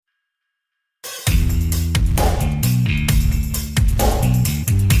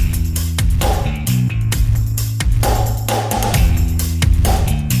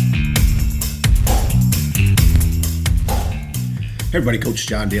Hey everybody, Coach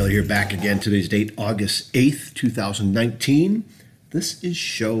John Daly here, back again. Today's date, August 8th, 2019. This is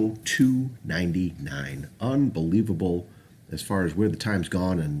show 299. Unbelievable as far as where the time's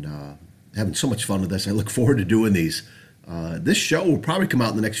gone, and having so much fun with this. I look forward to doing these. This show will probably come out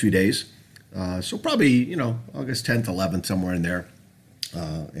in the next few days. So probably, August 10th, 11th, somewhere in there.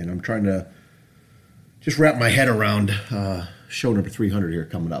 And I'm trying to just wrap my head around show number 300 here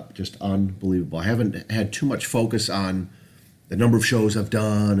coming up. Just unbelievable. I haven't had too much focus on the number of shows I've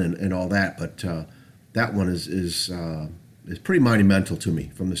done and all that, but that one is pretty monumental to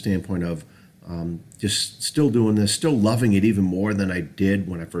me from the standpoint of just still doing this, still loving it even more than I did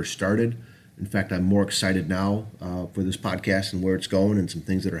when I first started. In fact, I'm more excited now for this podcast and where it's going and some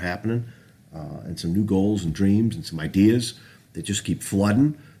things that are happening and some new goals and dreams and some ideas that just keep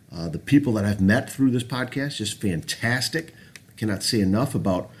flooding. The people that I've met through this podcast, just fantastic. I cannot say enough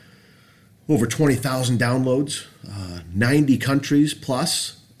about over 20,000 downloads, 90 countries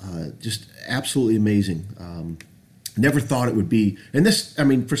plus, just absolutely amazing. Never thought it would be, and this,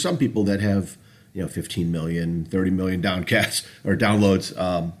 for some people that have, 15 million, 30 million downcasts or downloads,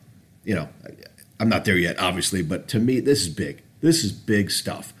 I'm not there yet, obviously, but to me, this is big. This is big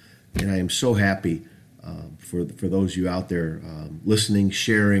stuff. And I am so happy for those of you out there listening,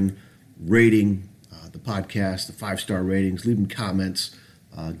 sharing, rating the podcast, the 5-star ratings, leaving comments,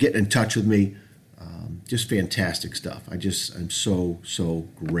 getting in touch with me. Just fantastic stuff. I'm so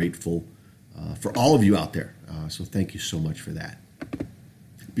grateful for all of you out there. So thank you so much for that.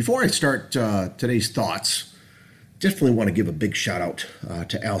 Before I start today's thoughts, definitely want to give a big shout out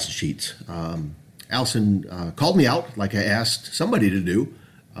to Allison Sheets. Allison called me out like I asked somebody to do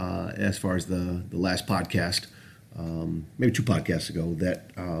as far as the last podcast, maybe 2 podcasts ago,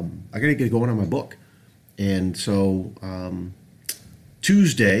 that I got to get going on my book. And so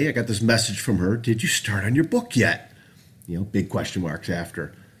Tuesday, I got this message from her, did you start on your book yet? Big question marks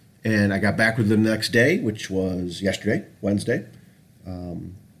after. And I got back with them the next day, which was yesterday, Wednesday.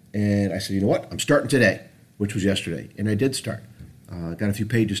 And I said, you know what? I'm starting today, which was yesterday. And I did start. Got a few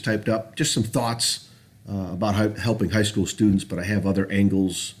pages typed up, just some thoughts about helping high school students, but I have other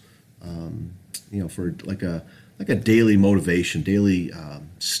angles, for like a daily motivation, daily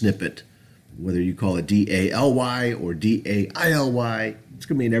snippet, whether you call it DALY or DAILY. It's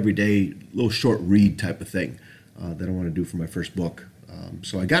going to be an everyday little short read type of thing that I want to do for my first book.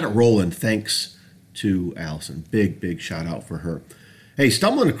 So I got it rolling thanks to Allison. Big shout out for her. Hey,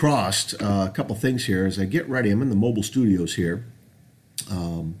 stumbling across a couple things here as I get ready. I'm in the mobile studios here.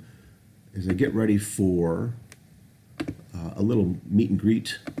 As I get ready for a little meet and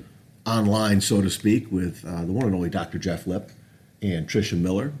greet online, so to speak, with the one and only Dr. Jeff Lip and Tricia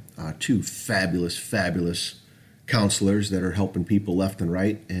Miller, 2 fabulous counselors that are helping people left and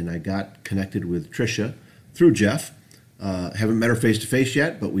right. And I got connected with Tricia through Jeff. Haven't met her face-to-face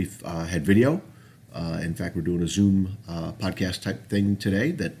yet, but we've had video. In fact, we're doing a Zoom podcast type thing today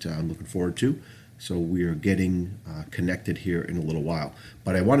that I'm looking forward to. So we are getting connected here in a little while.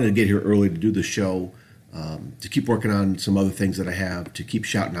 But I wanted to get here early to do the show, to keep working on some other things that I have, to keep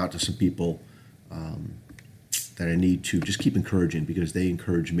shouting out to some people that I need to just keep encouraging because they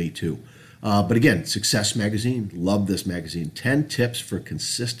encourage me too. But again, Success Magazine, love this magazine. 10 tips for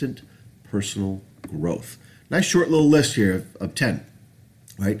consistent personal growth. Nice short little list here of 10,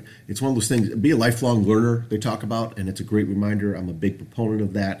 right? It's one of those things, be a lifelong learner they talk about, and it's a great reminder. I'm a big proponent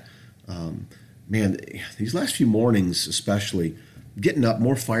of that. Man, these last few mornings especially, getting up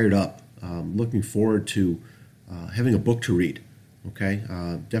more fired up, looking forward to having a book to read, okay?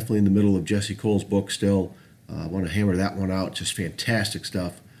 Definitely in the middle of Jesse Cole's book still. I want to hammer that one out. Just fantastic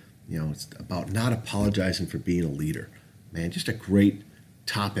stuff. It's about not apologizing for being a leader. Man, just a great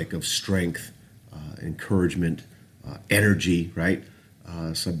topic of strength, encouragement, energy, right?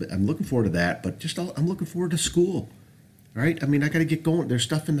 So I'm looking forward to that, but I'm looking forward to school, right? I got to get going. There's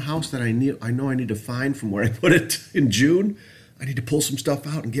stuff in the house that I know I need to find from where I put it in June. I need to pull some stuff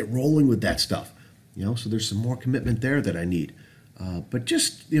out and get rolling with that stuff, so there's some more commitment there that I need. But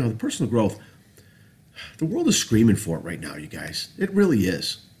just, the personal growth, the world is screaming for it right now, you guys. It really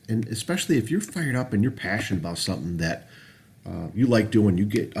is. And especially if you're fired up and you're passionate about something that you like doing, you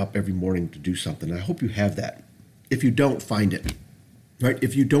get up every morning to do something. I hope you have that. If you don't, find it, right?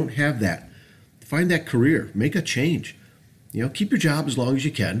 If you don't have that, find that career, make a change. Keep your job as long as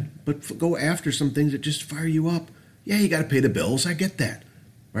you can, but go after some things that just fire you up. Yeah, you got to pay the bills. I get that,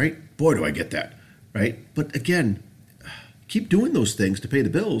 right? Boy, do I get that, right? But again, keep doing those things to pay the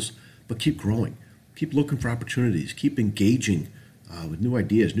bills, but keep growing. Keep looking for opportunities. Keep engaging with new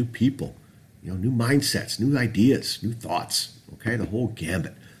ideas, new people, new mindsets, new ideas, new thoughts, okay? The whole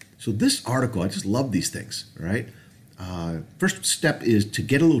gambit. So this article, I just love these things, all right? First step is to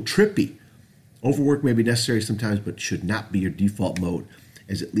get a little trippy. Overwork may be necessary sometimes, but should not be your default mode,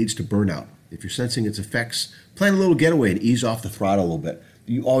 as it leads to burnout. If you're sensing its effects, plan a little getaway and ease off the throttle a little bit.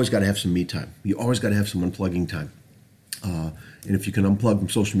 You always got to have some me time. You always got to have some unplugging time. And if you can unplug from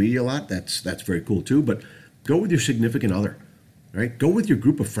social media a lot, that's very cool too. But go with your significant other, right? Go with your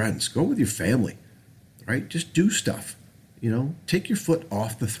group of friends. Go with your family, right? Just do stuff. Take your foot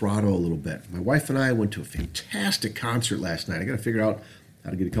off the throttle a little bit. My wife and I went to a fantastic concert last night. I got to figure out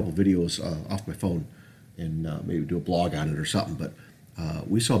how to get a couple videos off my phone and maybe do a blog on it or something. But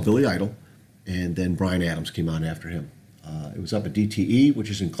we saw Billy Idol, and then Bryan Adams came on after him. It was up at DTE,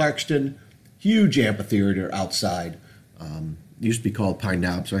 which is in Clarkston. Huge amphitheater outside. It used to be called Pine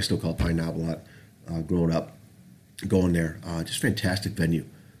Knob, so I still call it Pine Knob a lot growing up, going there. Just fantastic venue.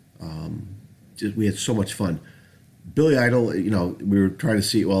 We had so much fun. Billy Idol, we were trying to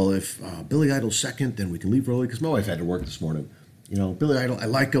see, well, if Billy Idol's second, then we can leave early, because my wife had to work this morning. Billy Idol, I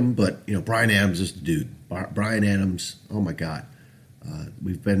like him, but, Bryan Adams is the dude. Bryan Adams, oh my God.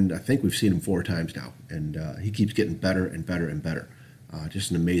 I think we've seen him 4 times now, and he keeps getting better and better and better. Just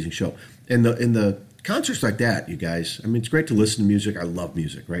an amazing show. And in the concerts like that, you guys, it's great to listen to music. I love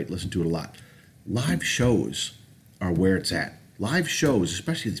music, right? Listen to it a lot. Live shows are where it's at. Live shows,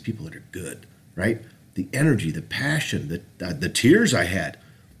 especially these people that are good, right? The energy, the passion, the tears I had,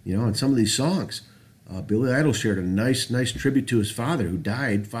 on some of these songs. Billy Idol shared a nice tribute to his father, who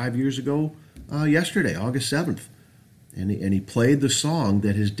died 5 years ago yesterday, August 7th. And he played the song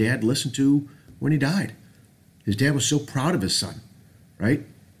that his dad listened to when he died. His dad was so proud of his son, right?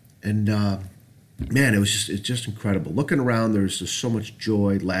 And man, it's just incredible. Looking around, there's just so much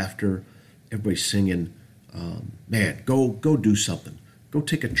joy, laughter, everybody singing. Man, go do something. Go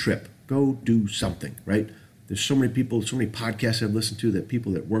take a trip. Go do something, right? There's so many people, so many podcasts I've listened to, that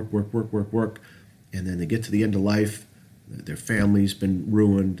people that work, and then they get to the end of life, their family's been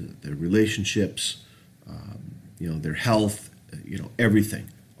ruined, their relationships, their health, everything,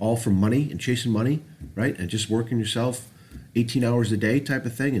 all from money and chasing money, right? And just working yourself 18 hours a day type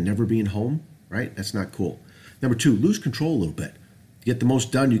of thing and never being home, right? That's not cool. Number 2, lose control a little bit. To get the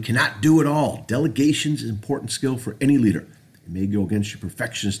most done, you cannot do it all. Delegation is an important skill for any leader. It may go against your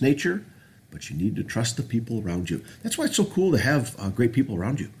perfectionist nature, but you need to trust the people around you. That's why it's so cool to have great people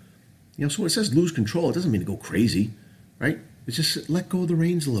around you. So when it says lose control, it doesn't mean to go crazy, right? It's just let go of the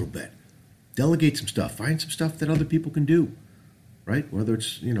reins a little bit. Delegate some stuff. Find some stuff that other people can do, right? Whether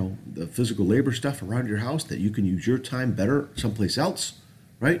it's, the physical labor stuff around your house that you can use your time better someplace else,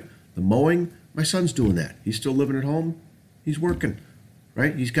 right? The mowing, my son's doing that. He's still living at home. He's working,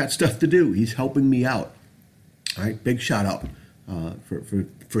 right? He's got stuff to do. He's helping me out. All right, big shout out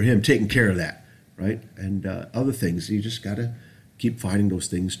for him taking care of that, right? And other things, you just got to keep finding those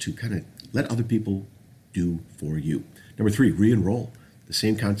things to kind of let other people do for you. Number 3, re-enroll. The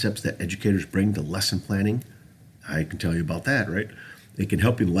same concepts that educators bring to lesson planning, I can tell you about that, right? They can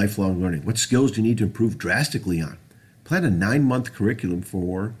help you in lifelong learning. What skills do you need to improve drastically on? Plan a 9-month curriculum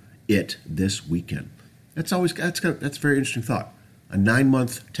for it this weekend. That's a very interesting thought. A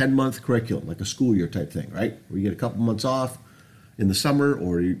 9-month, 10-month curriculum, like a school year type thing, right? Where you get a couple months off in the summer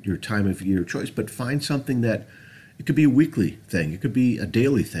or your time of year choice, but find something that, it could be a weekly thing. It could be a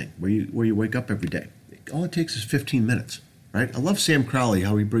daily thing where you wake up every day. All it takes is 15 minutes, right? I love Sam Crowley,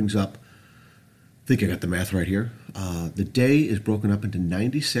 how he brings up, I think I got the math right here. The day is broken up into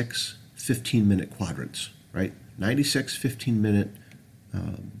 96 15-minute quadrants, right? 96 15-minute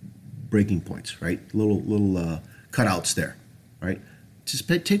breaking points, right? Little cutouts there, right? Just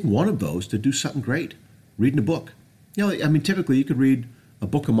take one of those to do something great. Reading a book. Typically you could read a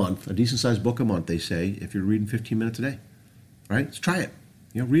book a month, a decent-sized book a month, they say, if you're reading 15 minutes a day, right? Let's try it.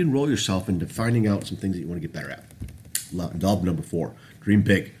 Re-enroll yourself into finding out some things that you want to get better at. Number 4, dream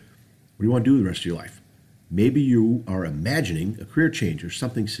big. What do you want to do with the rest of your life? Maybe you are imagining a career change or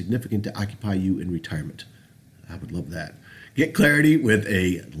something significant to occupy you in retirement. I would love that. Get clarity with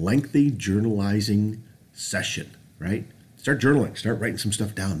a lengthy journalizing session, right? Start journaling. Start writing some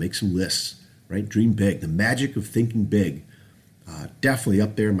stuff down. Make some lists, right? Dream big. The magic of thinking big. Definitely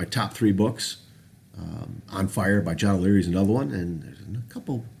up there in my top 3 books. On Fire by John O'Leary is another one, and there's a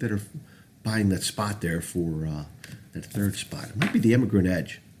couple that are buying that spot there for that 3rd spot. It might be The Immigrant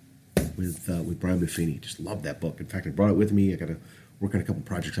Edge with Brian Buffini. Just love that book. In fact, I brought it with me. I got to work on a couple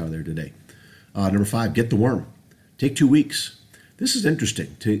projects out of there today. Number 5, Get the Worm. Take 2 weeks. This is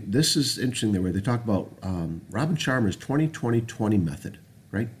interesting. This is interesting the way they talk about Robin Sharma's 20-20-20 method,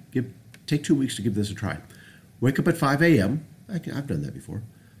 right? Take 2 weeks to give this a try. Wake up at 5 a.m. I've done that before.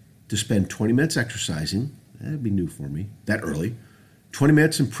 To spend 20 minutes exercising. That'd be new for me. That early. 20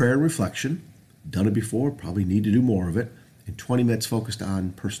 minutes in prayer and reflection. Done it before, probably need to do more of it. And 20 minutes focused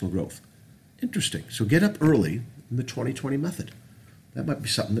on personal growth. Interesting. So get up early in the 20-20 method. That might be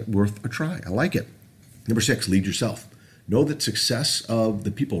something that's worth a try. I like it. Number 6, lead yourself. Know that success of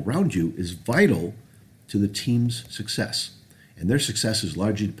the people around you is vital to the team's success, and their success is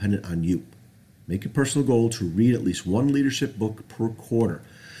largely dependent on you. Make a personal goal to read at least one leadership book per quarter.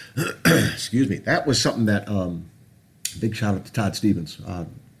 Excuse me. That was something that, big shout out to Todd Stevens.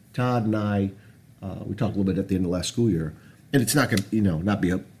 Todd and I, we talked a little bit at the end of last school year, and it's not going to, not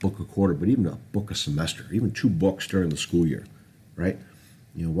be a book a quarter, but even a book a semester, even 2 books during the school year, right?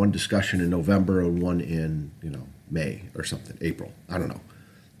 One discussion in November and one in, May or something, April. I don't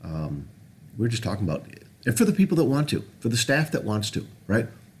know. We're just talking about, and for the people that want to, for the staff that wants to, right?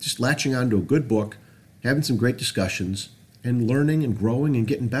 Just latching on to a good book, having some great discussions, and learning and growing and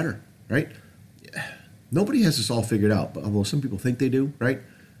getting better, right? Nobody has this all figured out, but although some people think they do, right?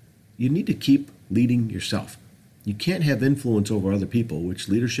 You need to keep leading yourself. You can't have influence over other people, which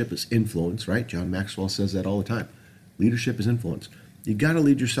leadership is influence, right? John Maxwell says that all the time. Leadership is influence. You got to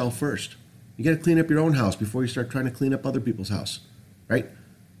lead yourself first. You got to clean up your own house before you start trying to clean up other people's house, right?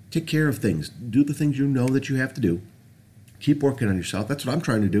 Take care of things. Do the things you know that you have to do. Keep working on yourself. That's what I'm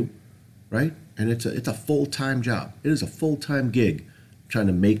trying to do, right? And it's a full-time job. It is a full-time gig trying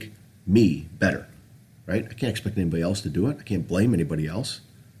to make me better, right? I can't expect anybody else to do it. I can't blame anybody else,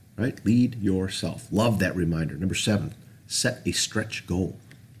 right? Lead yourself. Love that reminder. Number 7, set a stretch goal,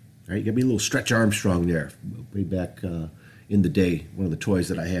 right? You got to be a little Stretch Armstrong there. Way back in the day, one of the toys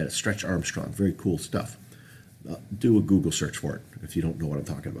that I had, a Stretch Armstrong. Very cool stuff. Do a Google search for it if you don't know what I'm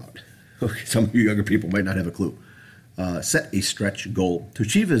talking about. Okay, some of you younger people might not have a clue. Set a stretch goal. To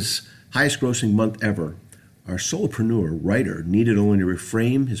achieve his highest grossing month ever, our solopreneur writer needed only to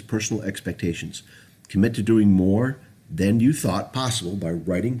reframe his personal expectations, commit to doing more than you thought possible by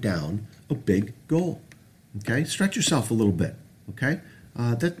writing down a big goal. Okay, stretch yourself a little bit. Okay,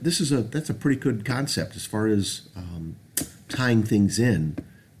 that's a pretty good concept as far as tying things in.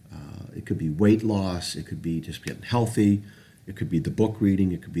 It could be weight loss. It could be just getting healthy. It could be the book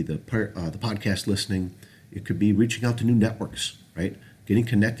reading. It could be the podcast listening. It could be reaching out to new networks, right? Getting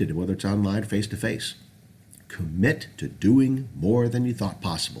connected, whether it's online, face-to-face. Commit to doing more than you thought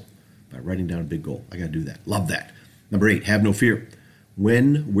possible by writing down a big goal. I got to do that. Love that. Number 8, have no fear.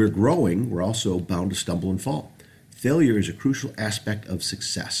 When we're growing, we're also bound to stumble and fall. Failure is a crucial aspect of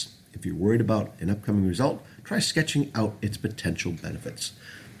success. If you're worried about an upcoming result, try sketching out its potential benefits.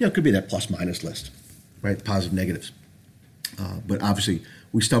 It could be that plus-minus list, right? Positive, negatives. But obviously,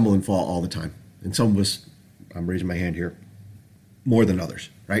 we stumble and fall all the time. And some of us, I'm raising my hand here, more than others,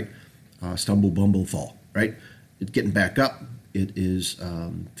 right? Stumble, bumble, fall, right? It's getting back up. It is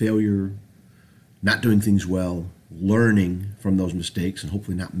failure, not doing things well, learning from those mistakes, and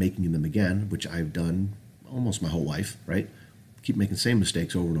hopefully not making them again, which I've done almost my whole life, right? Keep making the same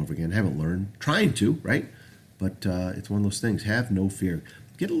mistakes over and over again. Haven't learned. Trying to, right? But it's one of those things. Have no fear.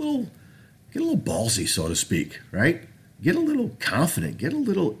 Get a little ballsy, so to speak, right? Get a little confident. Get a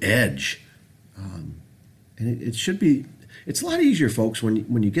little edge. And it should be, it's a lot easier, folks,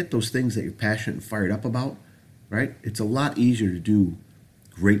 when you get those things that you're passionate and fired up about, right? It's a lot easier to do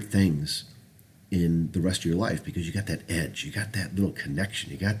great things in the rest of your life because you got that edge. You got that little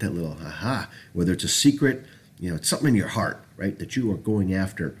connection. You got that little aha. Whether it's a secret, it's something in your heart, right, that you are going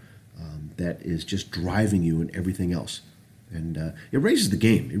after that is just driving you and everything else. And it raises the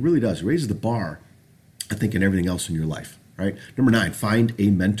game. It really does. It raises the bar, I think, in everything else in your life, right? Number 9, find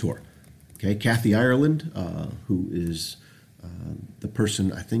a mentor. Okay, Kathy Ireland, who is the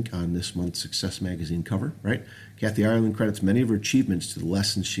person, I think, on this month's Success Magazine cover, right? Kathy Ireland credits many of her achievements to the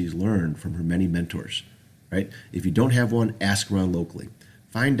lessons she's learned from her many mentors, right? If you don't have one, ask around locally.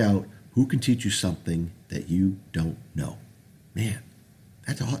 Find out who can teach you something that you don't know. Man,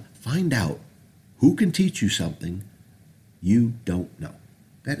 that's all. Find out who can teach you something you don't know.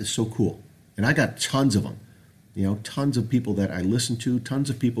 That is so cool. And I got tons of them. Tons of people that I listen to, tons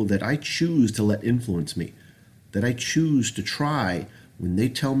of people that I choose to let influence me, that I choose to try. When they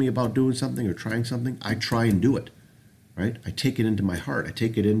tell me about doing something or trying something, I try and do it, right? I take it into my heart. I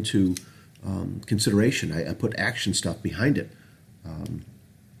take it into consideration. I put action stuff behind it.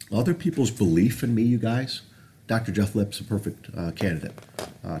 Other people's belief in me, you guys. Dr. Jeff Lipp's a perfect candidate.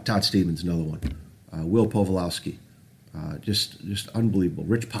 Todd Stevens, another one. Will Powolowski, just unbelievable.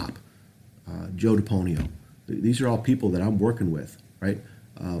 Rich Pop, Joe DiPonio. These are all people that I'm working with, right?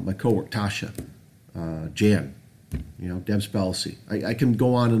 My coworker, Tasha, Jan, Deb Spelcy. I can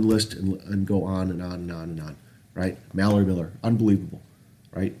go on and list and go on and on and on and on, right? Mallory Miller, unbelievable,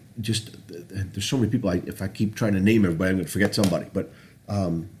 right? Just, there's so many people, if I keep trying to name everybody, I'm going to forget somebody. But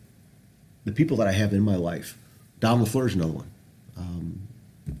the people that I have in my life. Don LaFleur is another one.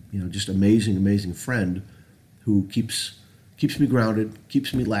 Just amazing, amazing friend who keeps me grounded,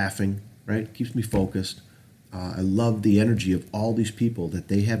 keeps me laughing, right? Keeps me focused. I love the energy of all these people that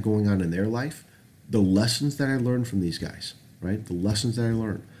they have going on in their life. The lessons that I learned from these guys, right? The lessons that I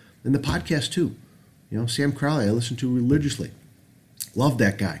learned. And the podcast too. Sam Crowley, I listen to religiously. Love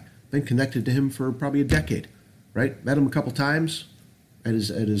that guy. Been connected to him for probably a decade, right? Met him a couple times at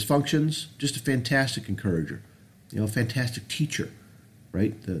his functions. Just a fantastic encourager. A fantastic teacher,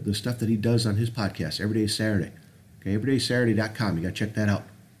 right? The stuff that he does on his podcast, Every Day is Saturday. Okay, everydaysaturday.com. You got to check that out.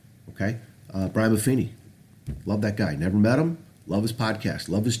 Okay? Brian Buffini. Love that guy. Never met him. Love his podcast.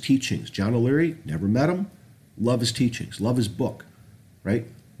 Love his teachings. John O'Leary. Never met him. Love his teachings. Love his book, right?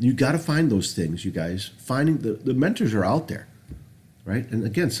 You got to find those things, you guys. Finding the mentors are out there, right? And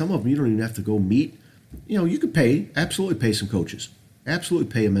again, some of them you don't even have to go meet. You could absolutely pay some coaches.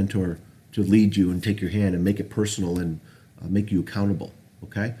 Absolutely pay a mentor to lead you and take your hand and make it personal and make you accountable,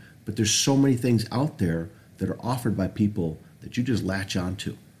 okay? But there's so many things out there that are offered by people that you just latch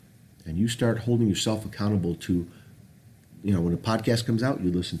onto. And you start holding yourself accountable to, when a podcast comes out,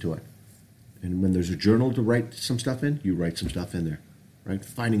 you listen to it. And when there's a journal to write some stuff in, you write some stuff in there, right?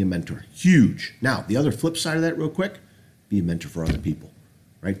 Finding a mentor, huge. Now, the other flip side of that real quick, be a mentor for other people,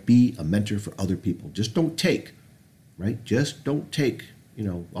 right? Be a mentor for other people. Just don't take, right? Just don't take,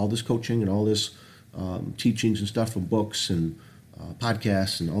 all this coaching and all this teachings and stuff from books and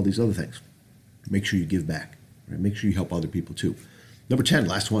podcasts and all these other things. Make sure you give back, right? Make sure you help other people too. Number 10,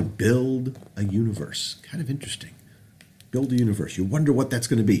 last one, build a universe. Kind of interesting. Build a universe. You wonder what that's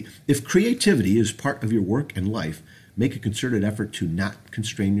going to be. If creativity is part of your work and life, make a concerted effort to not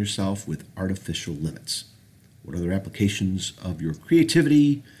constrain yourself with artificial limits. What other applications of your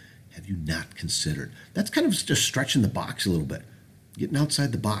creativity have you not considered? That's kind of just stretching the box a little bit, getting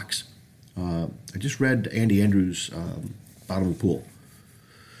outside the box. I just read Andy Andrews' Bottom of the Pool.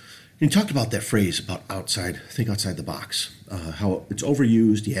 And he talked about that phrase about think outside the box, how it's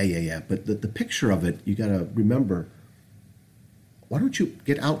overused, yeah. But the picture of it, you got to remember, why don't you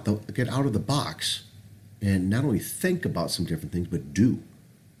get out of the box and not only think about some different things, but do.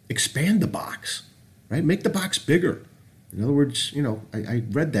 Expand the box, right? Make the box bigger. In other words, I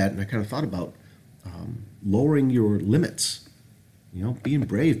read that and I kind of thought about lowering your limits, being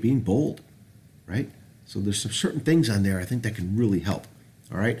brave, being bold, right? So there's some certain things on there I think that can really help.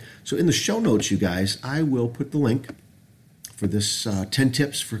 All right. So in the show notes, you guys, I will put the link for this 10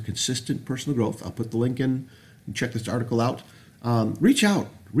 tips for consistent personal growth. I'll put the link in and check this article out. Reach out.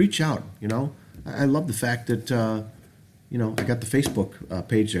 I love the fact that, I got the Facebook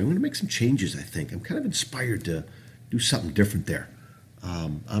page there. I'm going to make some changes, I think. I'm kind of inspired to do something different there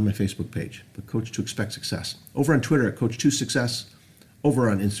on my Facebook page. But Coach to Expect Success. Over on Twitter at Coach2Success. Over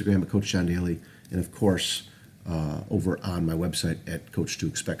on Instagram at Coach John Daly. And, of course, over on my website at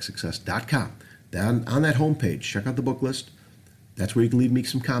Coach2ExpectSuccess.com. Then on that homepage, check out the book list. That's where you can leave me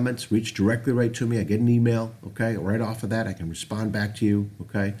some comments. Reach directly right to me. I get an email, okay? Right off of that, I can respond back to you,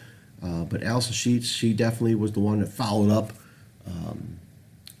 okay? But Allison Sheets, she definitely was the one that followed up,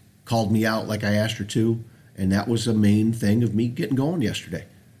 called me out like I asked her to, and that was the main thing of me getting going yesterday,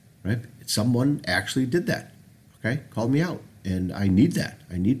 right? Someone actually did that, okay? Called me out, and I need that.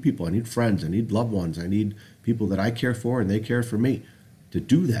 I need people. I need friends. I need loved ones. I need people that I care for and they care for me to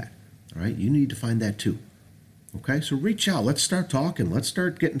do that, all right? You need to find that too. Okay, so reach out. Let's start talking. Let's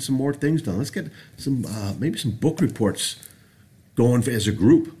start getting some more things done. Let's get some maybe some book reports going as a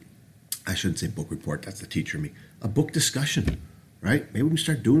group. I shouldn't say book report. That's the teacher in me. A book discussion, right? Maybe we can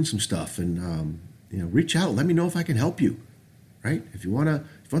start doing some stuff and reach out. Let me know if I can help you, right? If you want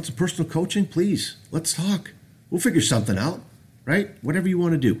some personal coaching, please let's talk. We'll figure something out, right? Whatever you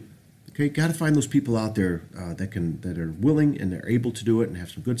want to do. Okay, got to find those people out there that are willing and they're able to do it and have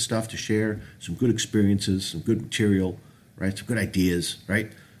some good stuff to share, some good experiences, some good material, right? Some good ideas,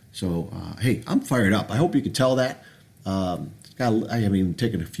 right? So, hey, I'm fired up. I hope you can tell that. I haven't even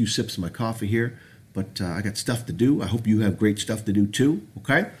taken a few sips of my coffee here, but I got stuff to do. I hope you have great stuff to do too,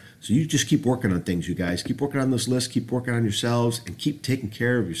 okay? So you just keep working on things, you guys. Keep working on this list, keep working on yourselves, and keep taking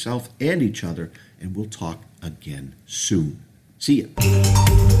care of yourself and each other, and we'll talk again soon. See ya.